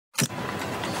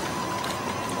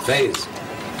Faiz,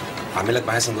 أعمل لك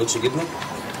معايا سندوتش جبنة؟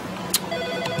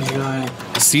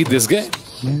 See this guy?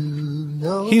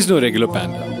 He's no regular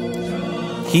panda.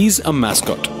 He's a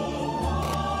mascot.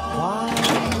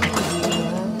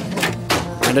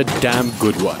 And a damn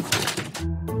good one.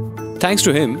 Thanks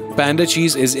to him, panda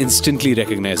cheese is instantly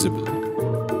recognizable.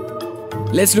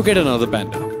 Let's look at another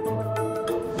panda.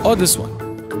 Or this one.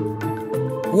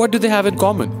 What do they have in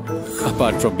common?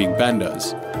 Apart from being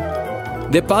pandas.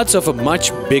 They're parts of a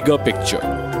much bigger picture.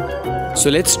 So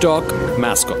let's talk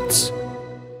mascots.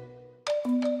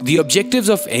 The objectives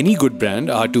of any good brand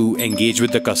are to engage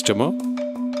with the customer,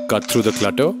 cut through the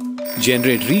clutter,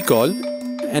 generate recall,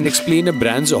 and explain a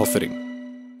brand's offering.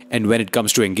 And when it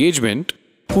comes to engagement,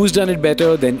 who's done it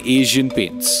better than Asian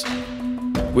Paints?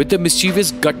 With the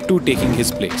mischievous Gattu taking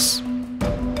his place.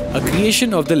 A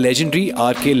creation of the legendary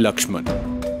R.K. Lakshman.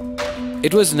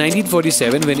 It was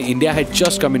 1947 when India had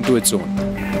just come into its own.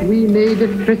 We made a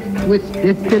tryst with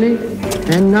destiny,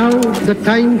 and now the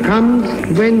time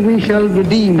comes when we shall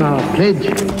redeem our pledge.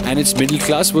 And its middle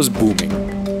class was booming.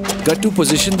 Gattu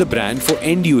positioned the brand for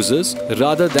end users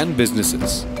rather than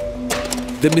businesses.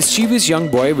 The mischievous young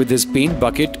boy with his paint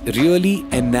bucket really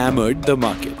enamored the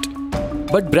market.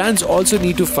 But brands also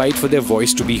need to fight for their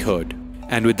voice to be heard.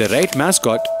 And with the right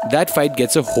mascot, that fight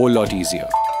gets a whole lot easier.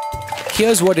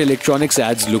 Here's what electronics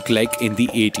ads looked like in the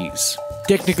 80s.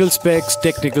 Technical specs,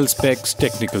 technical specs,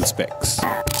 technical specs.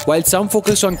 While some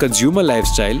focused on consumer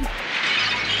lifestyle,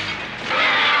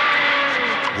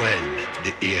 when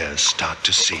the ears start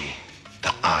to see,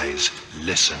 the eyes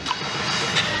listen.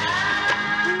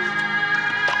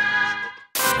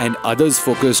 And others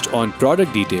focused on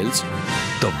product details.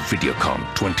 The Videocon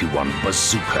 21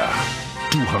 Bazooka.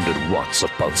 200 watts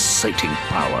of pulsating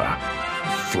power.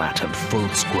 Flat and full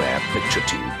square picture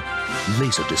tube.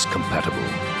 Laserdisc compatible.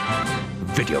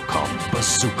 Videocon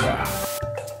Bazooka.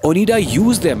 Onida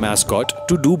used their mascot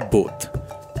to do both,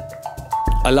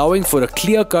 allowing for a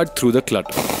clear cut through the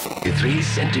clutter. 3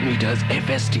 centimeters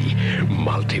FSD,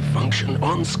 multifunction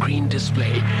on-screen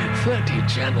display,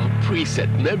 30-channel preset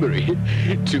memory,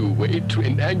 2-way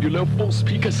twin-angular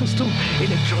 4-speaker system,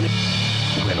 electronic...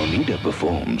 When Onida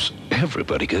performs,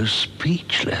 everybody goes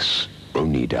speechless.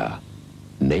 Onida,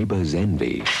 neighbor's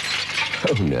envy,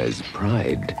 owner's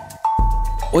pride.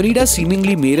 Onida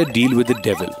seemingly made a deal with the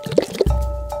devil.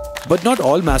 But not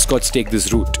all mascots take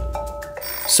this route.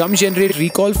 Some generate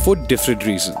recall for different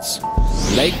reasons.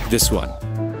 Like this one.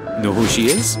 Know who she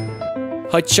is?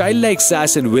 Her childlike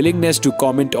sass and willingness to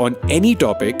comment on any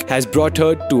topic has brought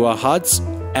her to our hearts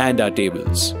and our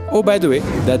tables. Oh, by the way,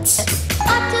 that's...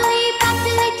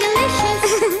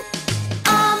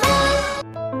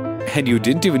 And you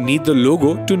didn't even need the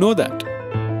logo to know that.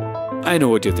 I know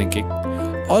what you're thinking.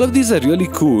 All of these are really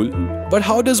cool, but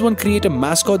how does one create a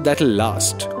mascot that'll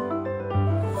last?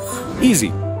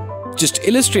 Easy. Just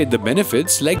illustrate the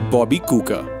benefits like Bobby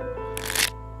Cooker.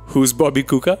 Who's Bobby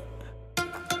Cooker?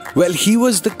 Well, he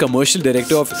was the commercial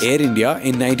director of Air India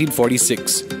in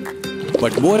 1946.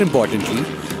 But more importantly,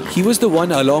 he was the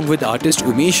one along with artist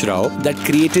Umesh Rao that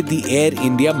created the Air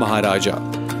India Maharaja.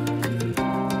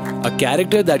 A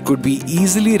character that could be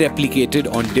easily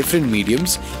replicated on different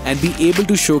mediums and be able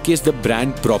to showcase the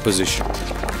brand proposition.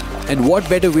 And what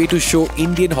better way to show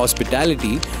Indian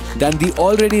hospitality than the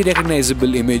already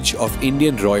recognizable image of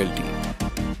Indian royalty.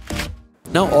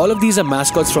 Now all of these are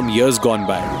mascots from years gone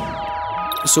by.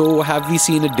 So have we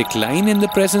seen a decline in the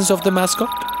presence of the mascot?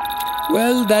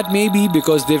 Well, that may be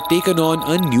because they've taken on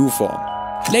a new form.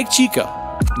 Like Chica,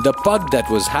 the pug that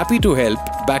was happy to help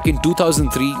back in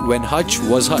 2003 when Hutch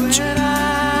was Hutch.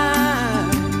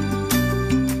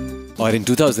 Or in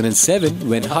 2007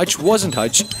 when Hutch wasn't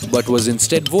Hutch but was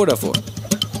instead Vodafone.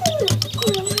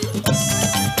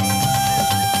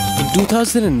 In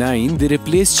 2009, they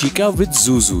replaced Chica with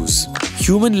Zoozoos,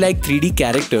 human-like 3D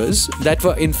characters that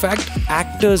were in fact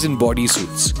actors in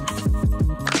bodysuits.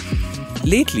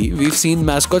 Lately, we've seen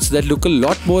mascots that look a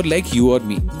lot more like you or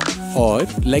me. Or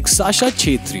like Sasha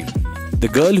Chetri, the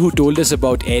girl who told us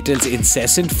about Airtel's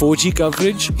incessant 4G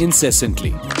coverage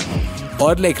incessantly.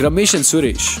 Or like Ramesh and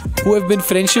Suresh, who have been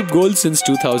friendship goals since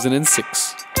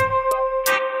 2006.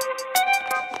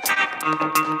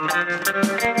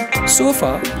 So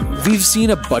far, we've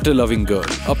seen a butter-loving girl,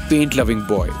 a paint-loving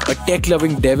boy, a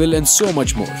tech-loving devil and so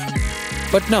much more.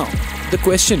 But now, the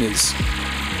question is,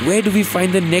 where do we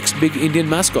find the next big Indian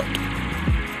mascot?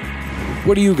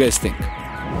 What do you guys think?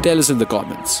 Tell us in the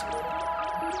comments.